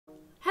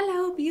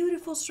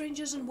beautiful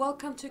strangers, and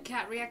welcome to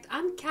Cat React.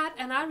 I'm Cat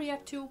and I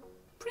react to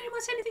pretty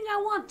much anything I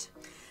want.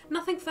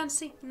 Nothing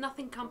fancy,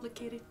 nothing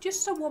complicated,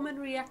 just a woman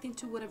reacting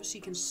to whatever she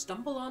can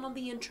stumble on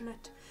the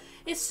internet.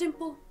 It's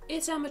simple,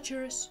 it's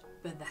amateurish,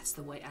 but that's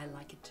the way I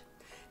like it.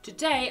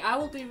 Today I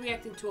will be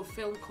reacting to a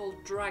film called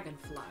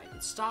Dragonfly.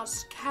 It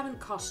stars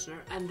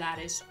Costner, and that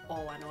is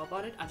all I know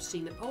about it. I've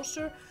seen the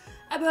poster,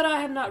 but I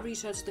have not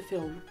researched the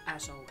film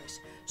as always.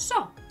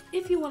 So,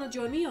 if you want to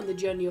join me on the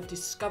journey of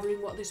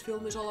discovering what this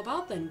film is all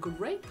about, then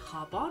great,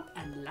 hop on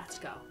and let's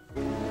go.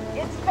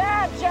 It's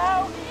bad,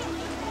 Joe.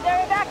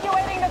 They're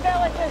evacuating the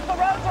villages. The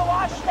roads are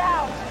washed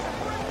out.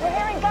 We're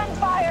hearing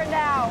gunfire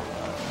now.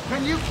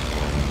 Can you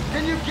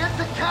get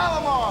to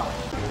Calamar?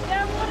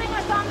 They're putting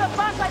us on the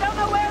bus. I don't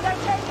know where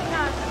they're taking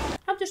us.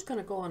 I'm just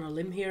gonna go on a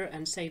limb here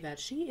and say that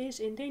she is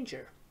in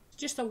danger.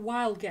 Just a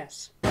wild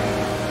guess.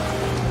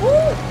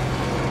 Woo!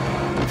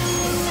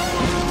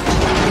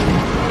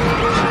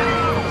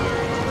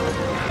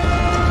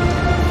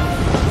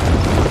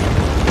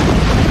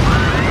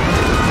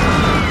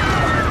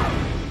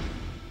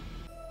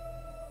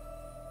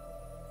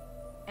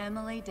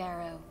 Emily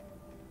Darrow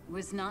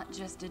was not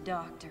just a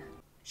doctor.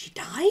 She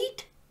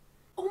died?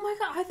 Oh my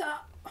god, I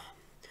thought...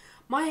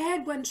 My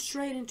head went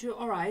straight into,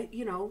 alright,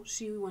 you know,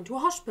 she went to a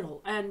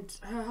hospital and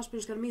her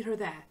husband's gonna meet her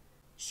there.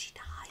 She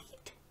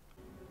died.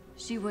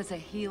 She was a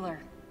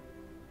healer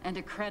and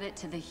a credit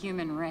to the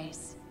human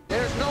race.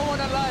 There's no one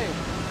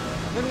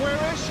alive. Then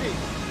where is she?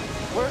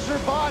 Where's her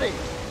body?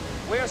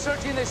 We are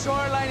searching the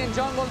shoreline and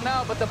jungle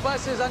now, but the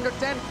bus is under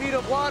 10 feet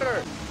of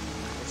water.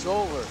 It's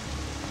over.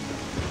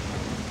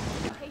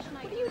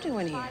 What are you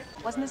doing here?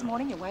 Wasn't this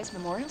morning your wife's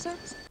memorial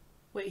service?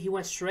 Wait, he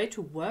went straight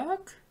to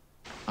work?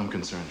 I'm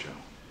concerned, Joe.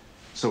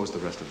 So is the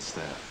rest of the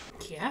staff.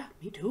 Yeah,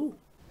 me too.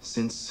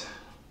 Since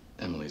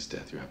Emily's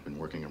death, you have been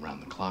working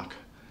around the clock,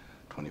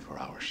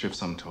 24-hour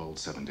shifts, I'm told,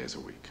 7 days a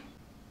week.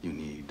 You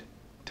need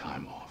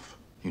time off.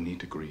 You need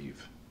to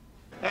grieve.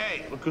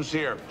 Hey, look who's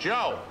here.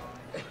 Joe!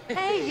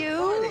 Hey,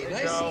 you!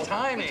 Joe.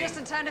 Timing. Just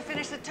in time to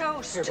finish the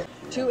toast.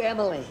 To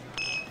Emily.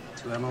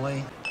 To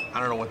Emily? I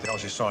don't know what the hell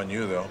she saw in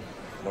you, though.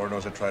 Lord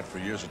knows I tried for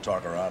years to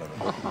talk her out of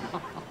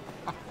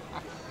it.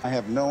 I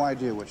have no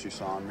idea what she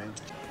saw in me.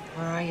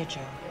 Where are you,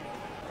 Joe?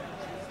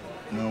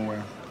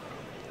 Nowhere.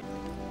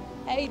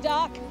 Hey,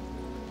 Doc.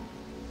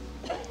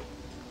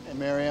 Hey,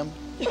 Miriam.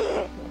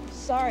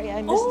 Sorry,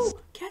 I missed... Oh,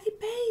 Kathy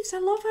Bates, I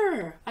love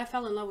her. I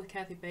fell in love with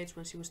Kathy Bates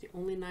when she was the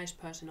only nice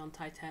person on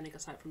Titanic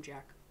aside from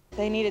Jack.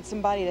 They needed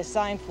somebody to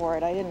sign for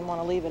it. I didn't want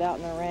to leave it out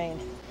in the rain.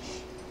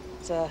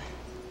 It's a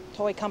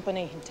toy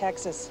company in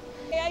Texas.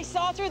 Hey, I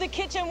saw through the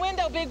kitchen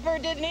window Big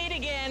Bird didn't eat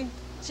again.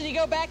 Should he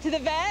go back to the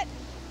vet?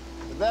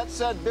 The vet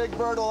said Big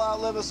Bird will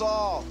outlive us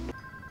all.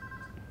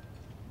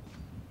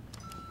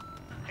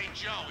 Hey,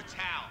 Joe, it's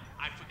Hal.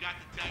 I forgot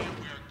to tell you,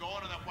 we're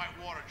going on that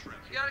whitewater trip.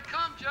 You gotta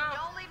come, Joe.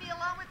 Don't leave me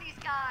alone with these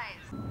guys.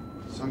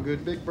 Some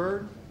good, Big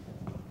Bird?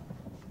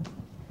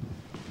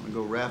 Wanna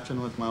go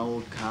rafting with my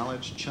old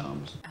college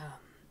chums?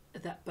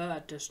 That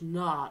bird does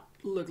not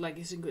look like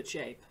he's in good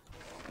shape.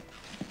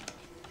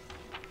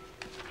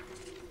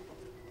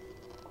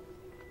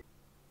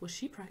 Was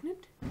she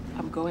pregnant?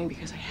 I'm going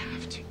because I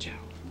have to, Joe.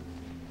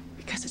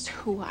 Because it's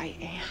who I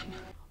am.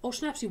 Oh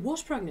snap, she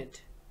was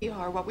pregnant. We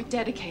are what we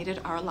dedicated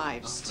our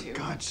lives to. For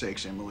God's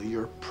sakes, Emily,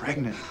 you're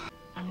pregnant.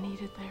 I'm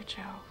needed there,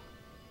 Joe.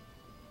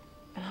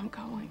 And I'm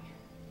going.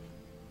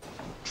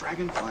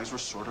 Dragonflies were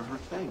sort of her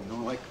thing, you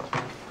know, like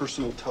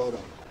personal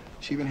totem.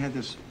 She even had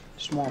this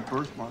small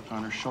birthmark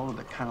on her shoulder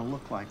that kind of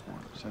looked like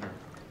one. Said her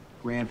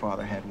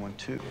grandfather had one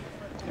too.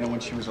 You know, when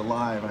she was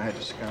alive, I had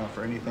to scout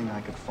for anything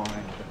I could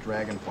find with a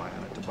dragonfly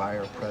on it to buy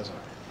her a present.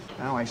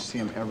 Now I see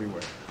them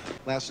everywhere.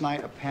 Last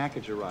night, a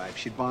package arrived.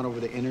 She'd bought over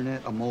the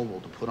internet a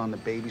mobile to put on the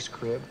baby's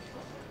crib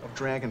of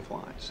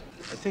dragonflies.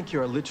 I think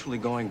you're literally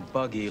going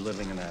buggy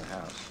living in that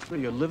house.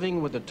 You're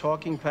living with a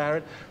talking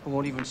parrot who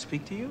won't even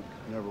speak to you?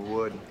 Never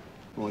would.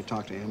 Only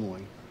talked to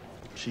Emily.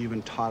 She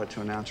even taught it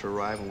to announce her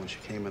arrival when she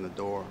came in the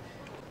door.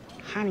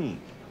 Honey.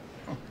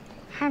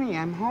 Honey,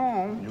 I'm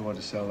home. You want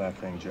to sell that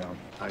thing, Joe?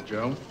 Hi,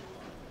 Joe.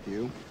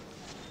 You?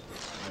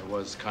 I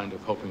was kind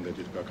of hoping that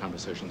you took our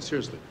conversation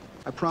seriously.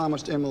 I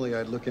promised Emily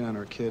I'd look in on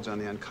her kids on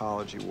the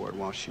oncology ward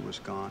while she was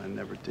gone, and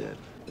never did.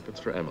 If it's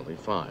for Emily,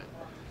 fine.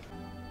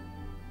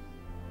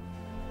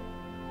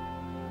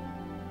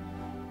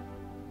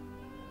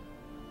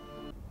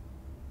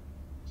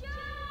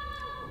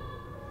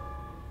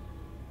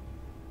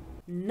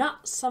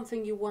 Not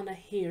something you want to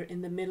hear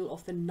in the middle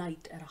of the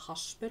night at a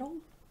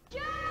hospital.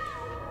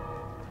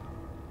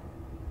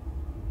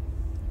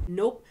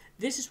 Nope,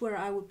 this is where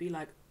I would be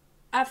like,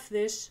 F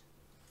this,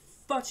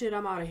 fudge it,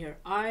 I'm out of here.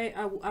 I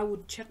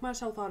would check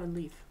myself out and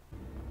leave.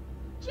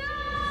 Joe!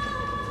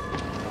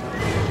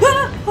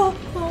 Ah! Oh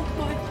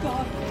my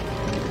god.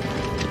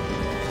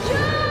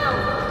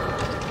 Joe!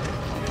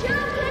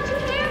 Joe, can't you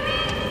hear me?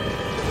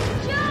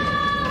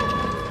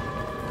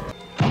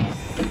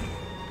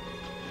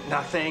 Joe!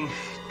 Nothing.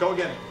 Go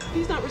again.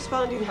 He's not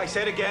responding. I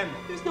said again.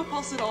 There's no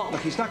pulse at all.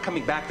 Look, he's not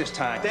coming back this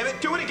time. Damn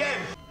it, do it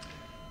again.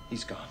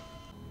 He's gone.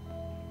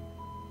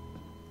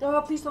 Oh,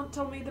 please don't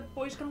tell me the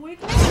boy's gonna wake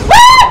up.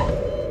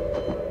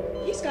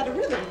 He's got a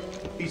rhythm.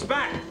 He's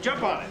back.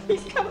 Jump on it.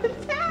 He's coming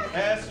back.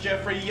 Yes,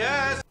 Jeffrey,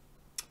 yes.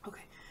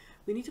 Okay,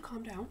 we need to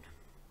calm down.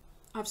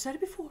 I've said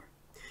it before.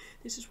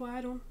 This is why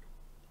I don't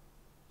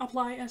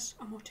apply as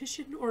a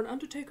mortician or an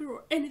undertaker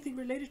or anything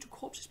related to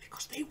corpses,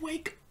 because they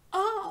wake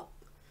up.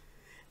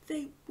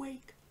 They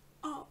wake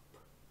up.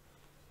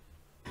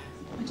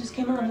 I just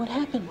came on. What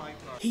happened?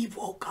 He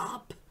woke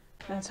up.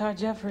 That's our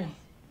Jeffrey.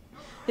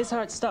 His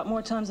heart stopped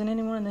more times than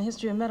anyone in the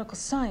history of medical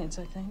science,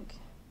 I think.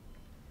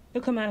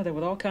 He'll come out of there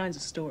with all kinds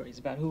of stories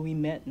about who he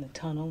met in the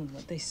tunnel and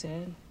what they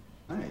said.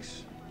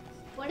 Nice.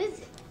 What is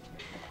it?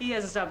 He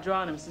hasn't stopped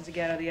drawing him since he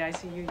got out of the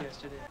ICU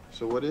yesterday.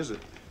 So what is it?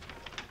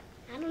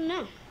 I don't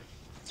know.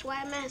 That's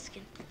why I'm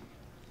asking.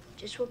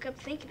 Just woke up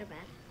thinking about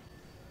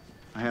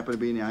it. I happened to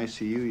be in the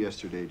ICU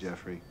yesterday,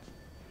 Jeffrey.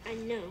 I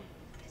know.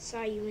 I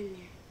saw you in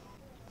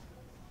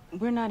there.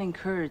 We're not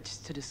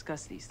encouraged to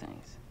discuss these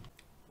things.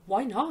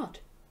 Why not?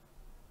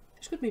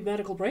 This could be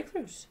medical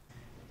breakthroughs.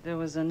 There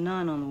was a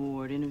nun on the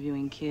ward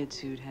interviewing kids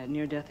who'd had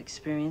near-death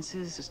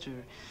experiences. Sister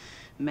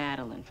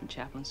Madeline from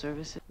chaplain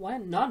services. Why a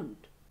nun?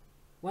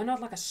 Why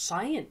not like a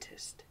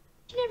scientist?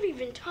 You never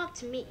even talked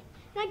to me.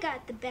 And I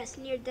got the best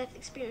near-death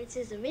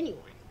experiences of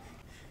anyone.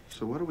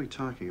 So what are we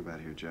talking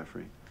about here,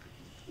 Jeffrey?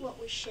 What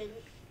we shouldn't.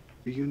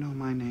 Do you know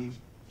my name?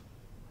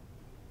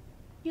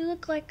 You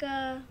look like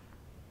a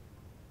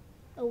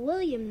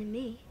William to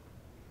me.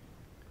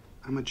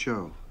 I'm a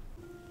Joe.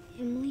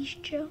 Emily's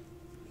Joe?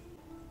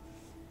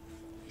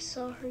 I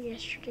saw her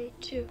yesterday,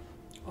 too.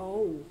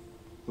 Oh.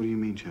 What do you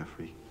mean,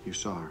 Jeffrey? You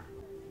saw her?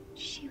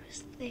 She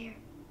was there,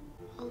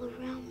 all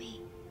around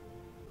me,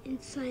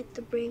 inside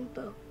the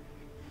rainbow.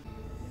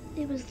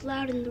 It was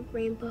loud in the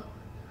rainbow,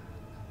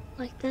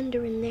 like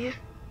thunder in there.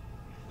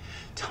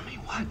 Tell me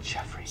what,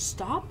 Jeffrey?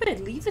 Stop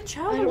it. Leave the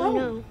child I alone.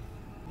 don't know.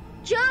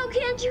 Joe,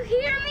 can't you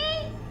hear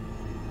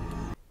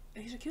me?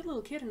 He's a cute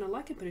little kid and I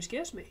like him, but he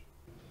scares me.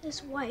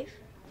 His wife.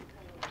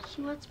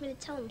 She wants me to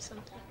tell him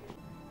something.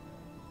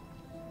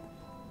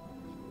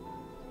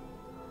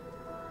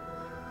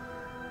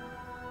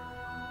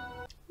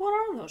 What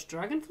are those,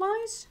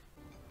 dragonflies?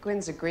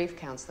 Gwen's a grief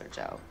counselor,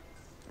 Joe.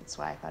 That's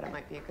why I thought it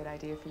might be a good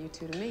idea for you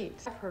two to meet.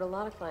 I've heard a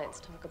lot of clients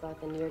talk about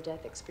the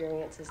near-death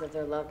experiences of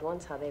their loved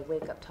ones, how they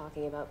wake up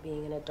talking about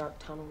being in a dark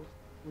tunnel,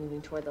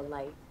 moving toward the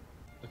light.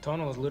 The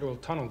tunnel is literal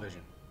tunnel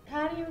vision.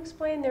 How do you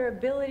explain their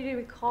ability to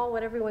recall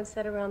what everyone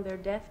said around their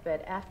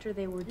deathbed after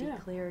they were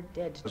declared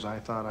dead? Because I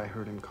thought I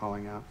heard him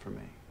calling out for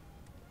me.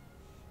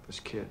 This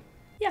kid.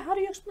 Yeah, how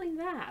do you explain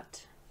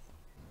that?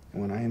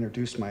 When I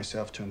introduced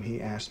myself to him,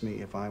 he asked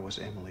me if I was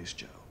Emily's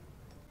Joe.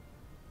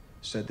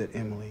 Said that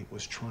Emily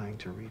was trying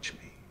to reach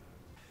me.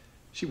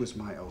 She was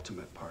my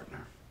ultimate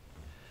partner,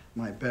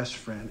 my best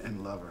friend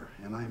and lover,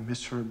 and I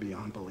miss her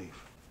beyond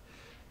belief.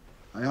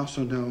 I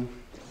also know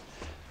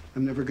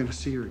I'm never gonna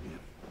see her again.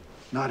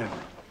 Not ever.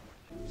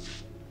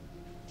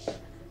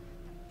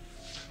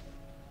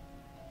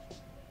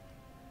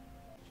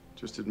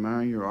 Just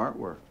admiring your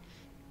artwork.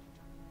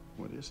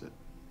 What is it?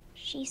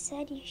 She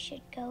said you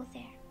should go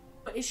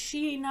there. Is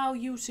she now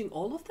using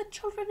all of the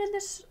children in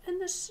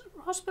this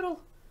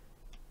hospital?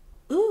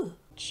 Ugh.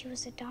 She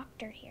was a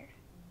doctor here.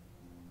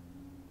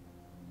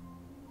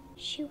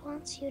 She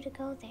wants you to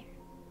go there.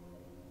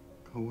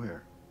 Go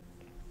where?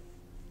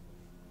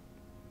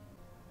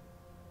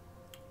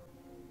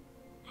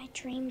 I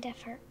dreamed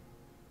of her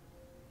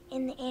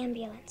in the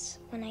ambulance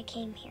when I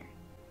came here.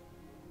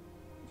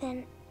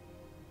 Then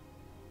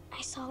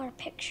I saw her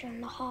picture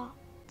in the hall.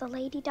 The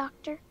lady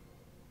doctor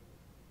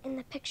in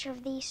the picture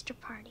of the Easter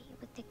party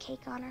with the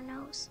cake on her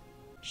nose.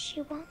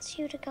 She wants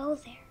you to go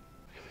there.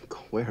 Go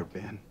where,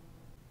 Ben?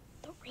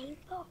 The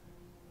rainbow.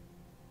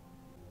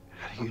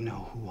 How do you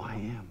know who I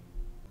am?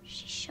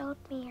 She showed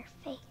me your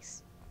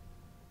face.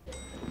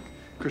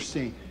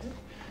 Christine,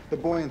 the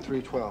boy in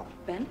 312.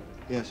 Ben?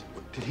 Yes.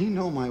 Did he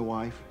know my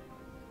wife?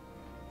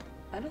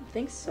 I don't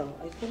think so.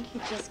 I think he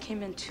just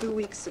came in 2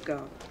 weeks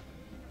ago.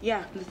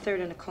 Yeah, the third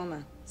in a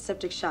coma.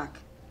 Septic shock.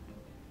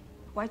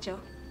 Why, Joe?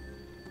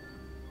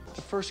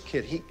 The first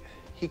kid,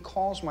 he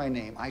calls my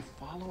name. I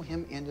follow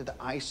him into the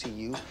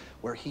ICU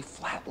where he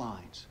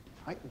flatlines,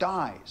 right?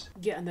 Dies.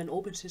 Yeah, and then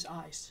opens his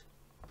eyes.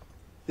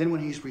 Then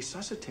when he's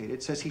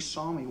resuscitated, says he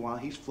saw me while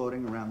he's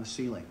floating around the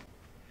ceiling.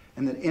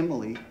 And that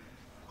Emily,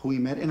 who he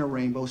met in a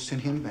rainbow,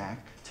 sent him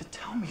back to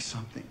tell me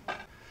something.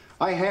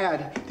 I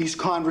had these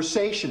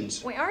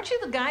conversations. Wait, aren't you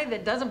the guy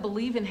that doesn't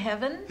believe in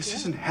heaven? This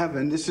isn't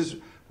heaven, this is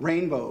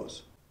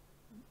rainbows.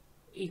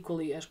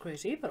 Equally as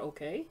crazy, but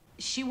okay.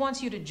 She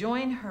wants you to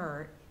join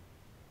her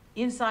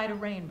inside a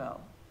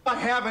rainbow. I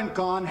haven't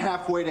gone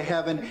halfway to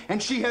heaven,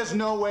 and she has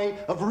no way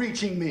of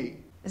reaching me.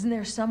 Isn't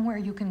there somewhere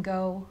you can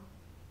go?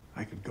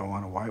 I could go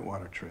on a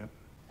whitewater trip.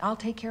 I'll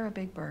take care of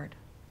Big Bird.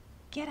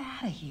 Get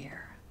out of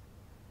here.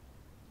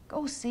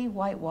 Go see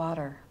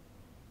whitewater.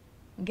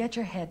 And get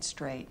your head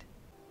straight.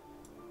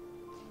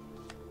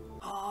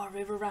 Oh,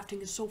 river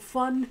rafting is so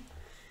fun.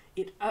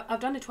 I've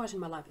done it twice in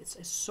my life.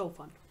 It's so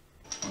fun.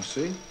 Oh,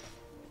 see?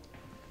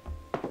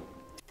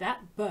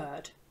 That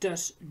bird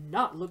does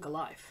not look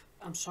alive.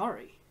 I'm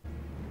sorry.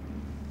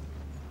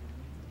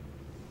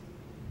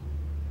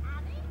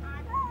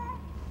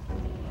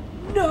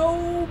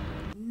 No!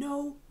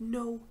 No,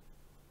 no,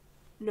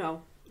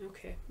 no.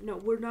 Okay, no,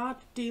 we're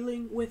not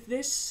dealing with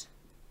this.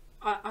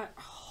 Oh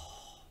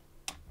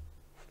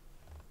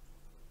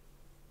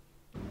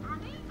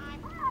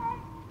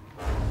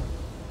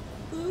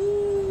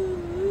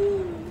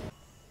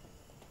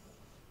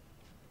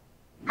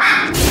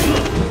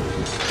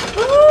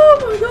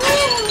my god!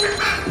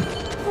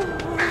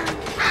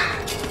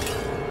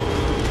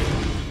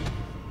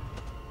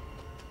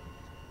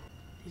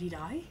 Did he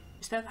die?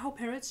 Is that how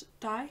parrots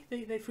die?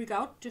 They freak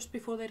out just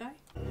before they die?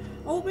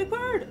 Oh, big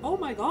bird! Oh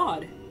my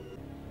god!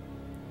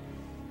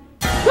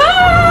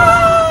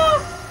 Ah!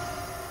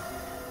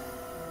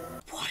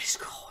 What is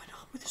going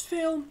on with this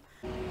film?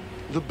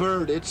 The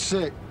bird, it's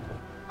sick.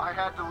 I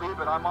had to leave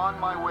it. I'm on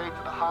my way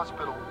to the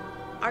hospital.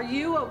 Are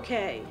you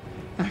okay?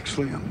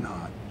 Actually, I'm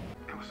not.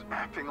 It was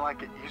acting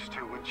like it used to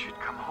when she'd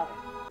come home.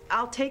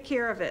 I'll take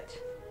care of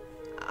it.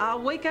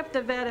 I'll wake up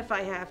the vet if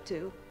I have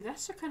to.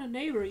 That's the kind of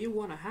neighbor you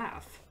want to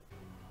have.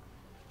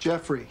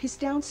 Jeffrey. He's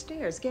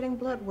downstairs getting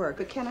blood work,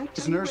 but can I tell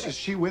His you nurse, is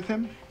she with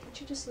him? Would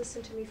you just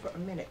listen to me for a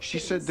minute, She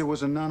please? said there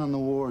was a nun on the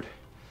ward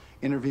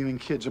interviewing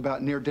kids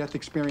about near-death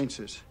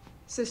experiences.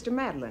 Sister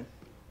Madeline.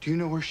 Do you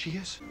know where she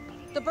is?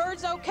 The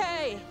bird's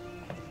okay.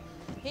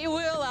 He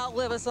will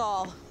outlive us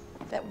all.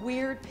 That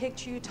weird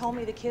picture you told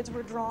me the kids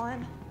were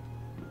drawing?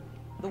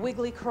 The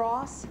wiggly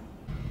cross?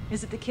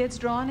 Is it the kids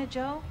drawing it,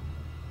 Joe?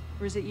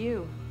 Or is it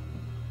you?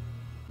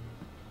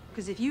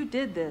 Because if you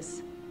did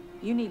this,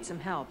 you need some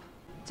help.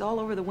 It's all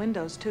over the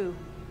windows, too.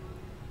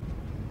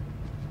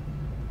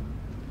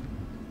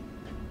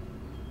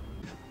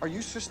 Are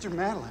you Sister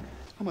Madeline?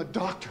 I'm a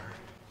doctor.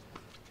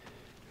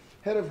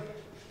 Head of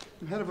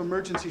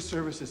emergency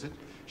services at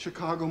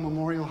Chicago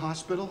Memorial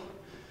Hospital.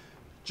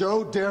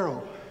 Joe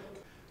Darrow.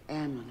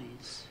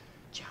 Emily's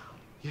Joe.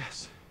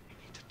 Yes, I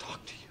need to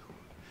talk to you.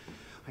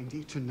 I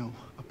need to know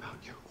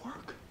about your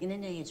work. In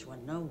an age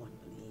when no one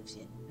believes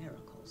in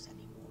miracles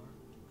anymore,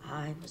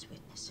 I was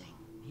witnessing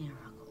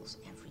miracles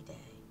every day.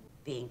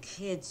 Being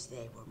kids,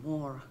 they were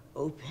more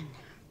open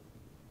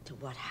to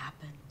what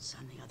happens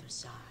on the other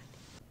side.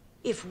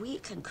 If we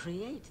can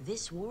create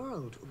this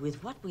world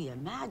with what we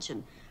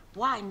imagine,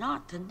 why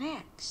not the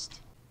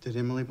next? Did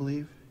Emily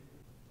believe?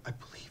 I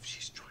believe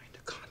she's trying to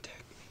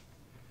contact me.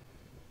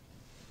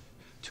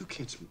 2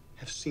 kids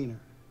have seen her.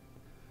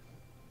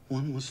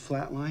 One was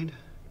flatlined,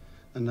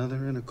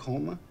 another in a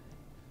coma.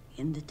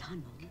 In the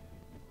tunnel.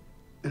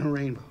 In a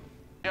rainbow.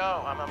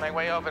 Joe, I'm on my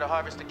way over to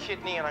harvest a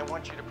kidney, and I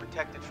want you to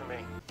protect it for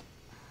me.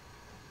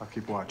 I'll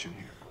keep watching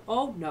here.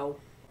 Oh no.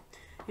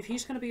 If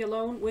he's gonna be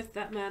alone with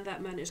that man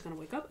is gonna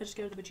wake up and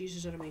scare the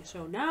bejesus out of me.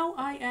 So now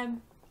I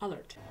am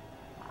alert.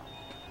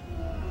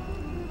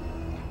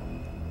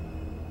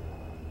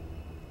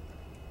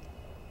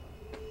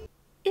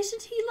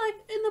 Isn't he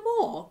like in the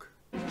morgue?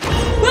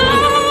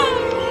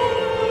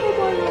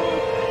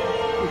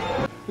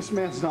 This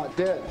man's not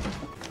dead.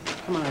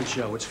 Come on,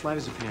 Joe. It's flat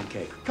as a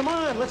pancake. Come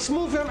on, let's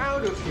move him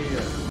out of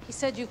here. He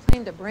said you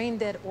claimed a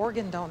brain-dead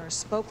organ donor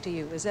spoke to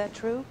you. Is that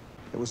true?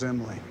 It was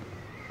Emily.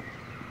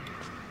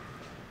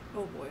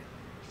 Oh boy.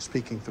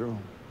 Speaking through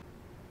him.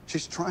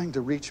 She's trying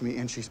to reach me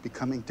and she's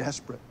becoming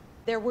desperate.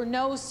 There were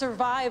no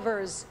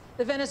survivors.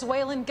 The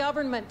Venezuelan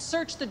government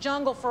searched the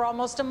jungle for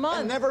almost a month.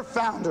 And never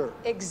found her.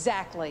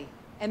 Exactly.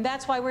 And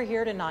that's why we're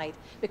here tonight,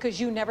 because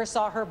you never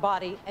saw her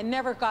body and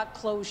never got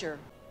closure.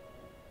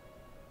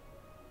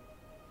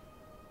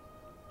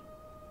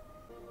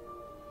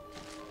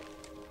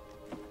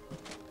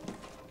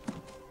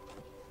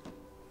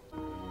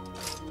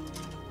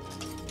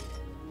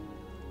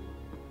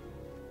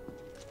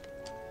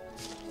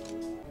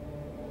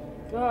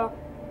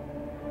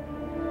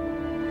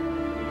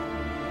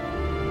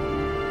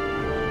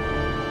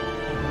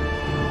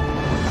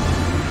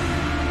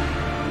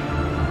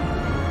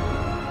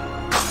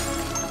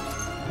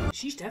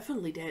 She's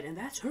definitely dead, and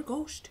that's her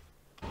ghost.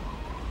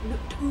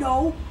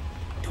 No,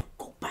 don't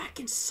go back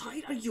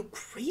inside. Are you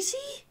crazy?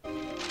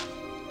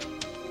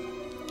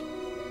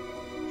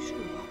 She's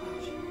gonna pop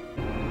out.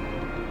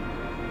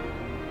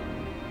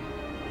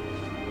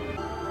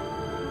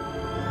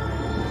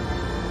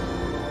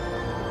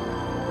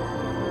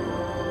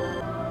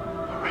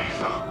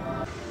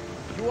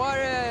 You are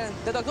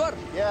the doctor?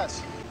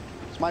 Yes.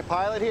 Is my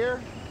pilot here?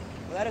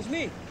 Well, that is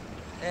me,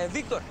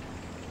 Victor.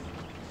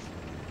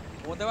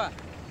 ¿Cómo te va?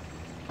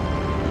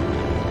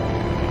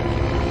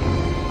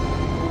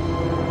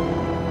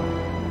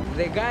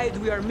 The guides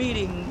we are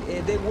meeting,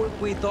 they work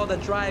with all the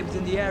tribes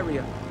in the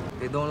area.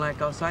 They don't like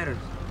outsiders.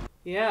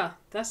 Yeah,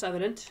 that's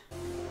evident.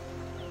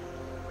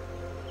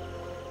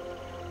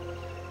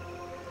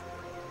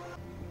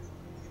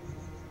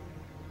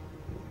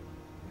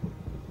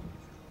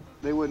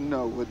 They wouldn't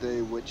know, would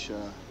they, which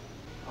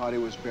Audie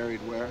was buried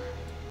where?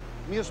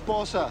 Mi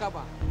esposa.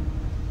 Capa.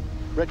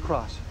 Red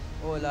Cross.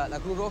 Oh, la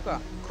Cruz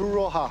Roja. Cruz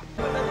Roja.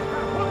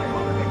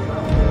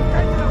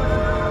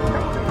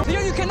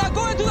 Señor, you cannot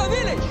go into the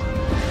village.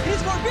 It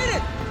is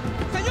forbidden.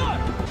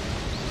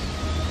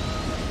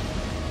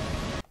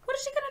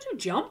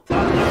 jump?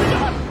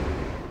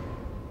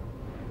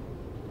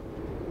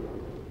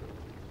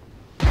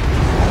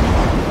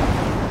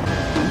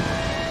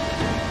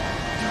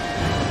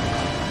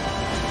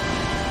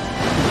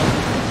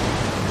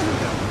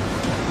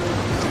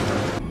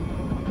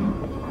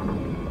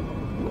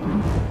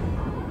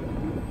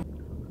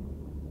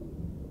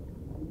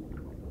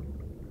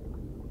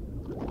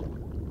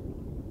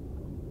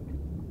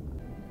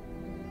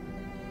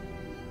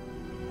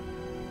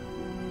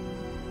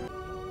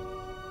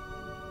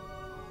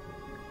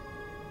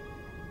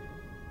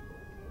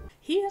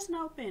 He has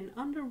now been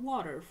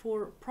underwater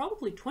for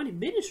probably 20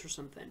 minutes or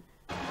something.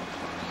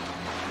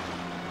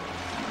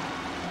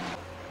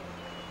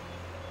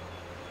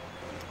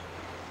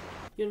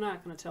 You're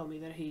not gonna tell me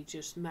that he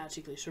just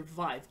magically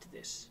survived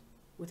this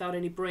without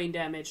any brain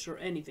damage or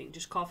anything,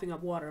 just coughing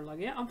up water like,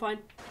 yeah, I'm fine.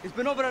 It's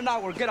been over an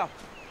hour. Get up.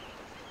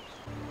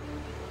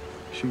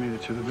 She made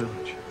it to the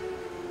village.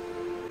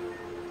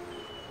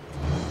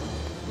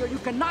 You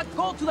cannot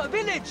go to the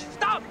village.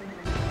 Stop.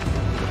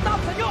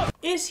 Stop, senor.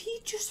 Is he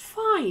just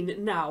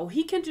fine now?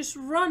 He can just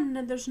run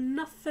and there's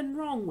nothing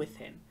wrong with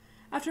him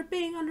after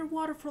being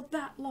underwater for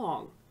that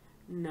long?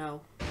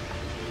 No.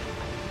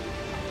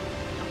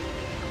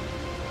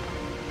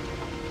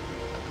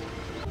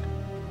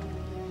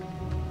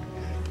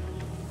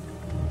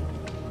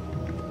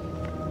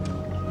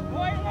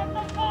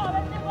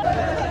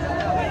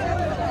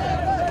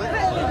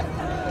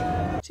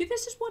 See,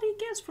 this is what he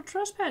gets for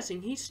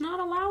trespassing. He's not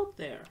allowed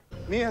there.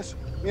 Mi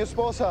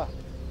esposa.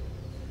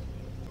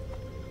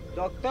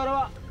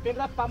 Doctor,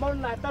 tindra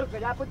pamon na tar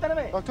kaya putar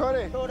me.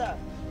 Doctor.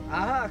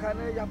 Aha,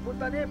 khane ya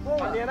putar ne po.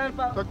 Alianan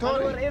pa.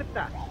 Doctor.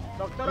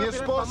 Doctor, Mi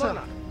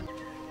esposa.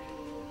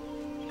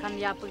 Kan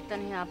ya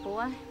putan hi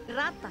apo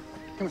rata.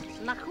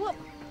 Nakup.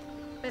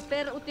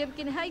 Peper utiem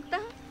kin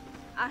haita.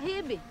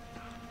 Ahebi.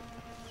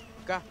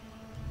 Ka.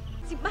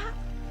 Sipa.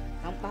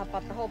 Ang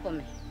papataho pa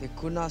me. They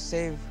could not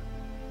save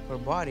her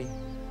body,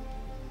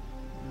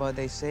 but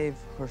they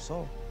saved her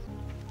soul.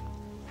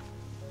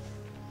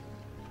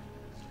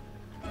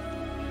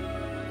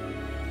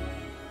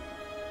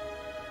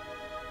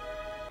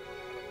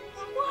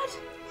 What?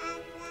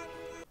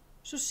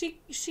 So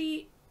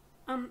she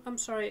I'm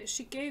sorry,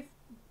 she gave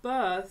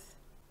birth.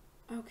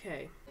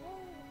 Okay.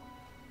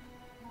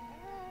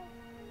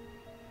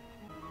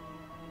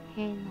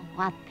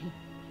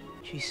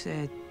 She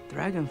said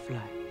dragonfly.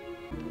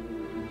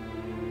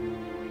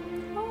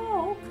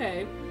 Oh,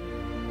 okay.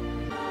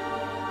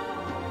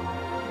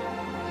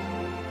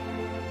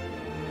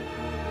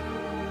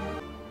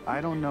 I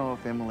don't know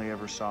if Emily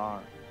ever saw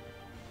her,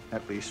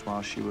 at least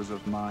while she was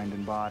of mind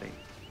and body.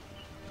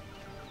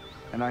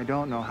 And I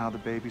don't know how the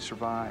baby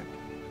survived.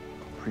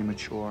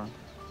 Premature,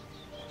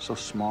 so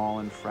small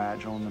and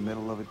fragile in the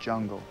middle of a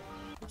jungle.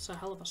 That's a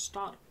hell of a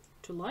start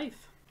to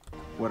life.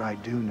 What I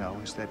do know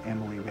is that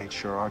Emily made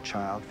sure our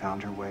child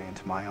found her way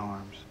into my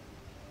arms.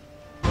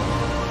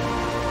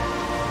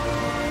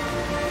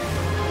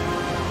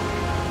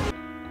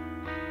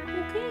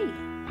 Okay,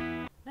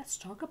 let's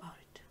talk about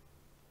it.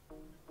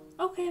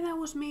 Okay, that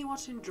was me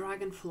watching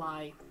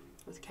Dragonfly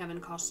with Kevin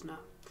Costner.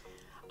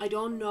 I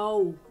don't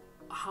know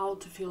how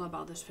to feel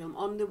about this film.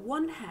 On the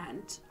one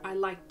hand, I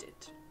liked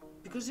it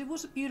because it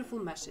was a beautiful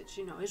message.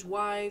 You know, his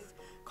wife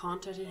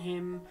contacted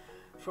him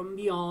from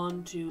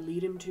beyond to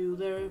lead him to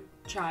their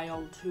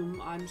child, whom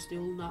I'm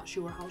still not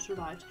sure how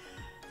survived.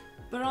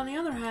 But on the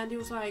other hand, it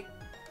was like,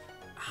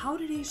 how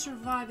did he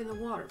survive in the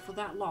water for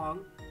that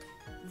long,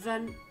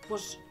 then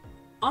was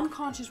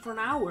unconscious for an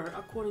hour,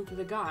 according to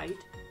the guide,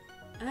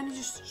 and then he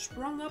just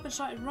sprung up and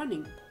started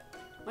running.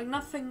 Like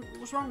nothing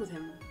was wrong with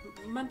him.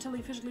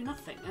 Mentally, physically,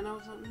 nothing. And I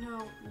was like,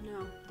 no,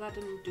 that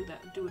didn't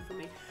do it for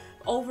me.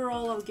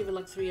 Overall, I would give it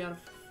like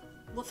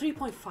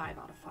 3.5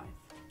 out of 5.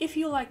 If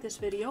you like this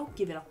video,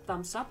 give it a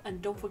thumbs up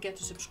and don't forget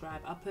to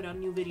subscribe. I put out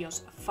new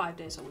videos 5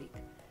 days a week.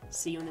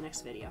 See you in the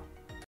next video.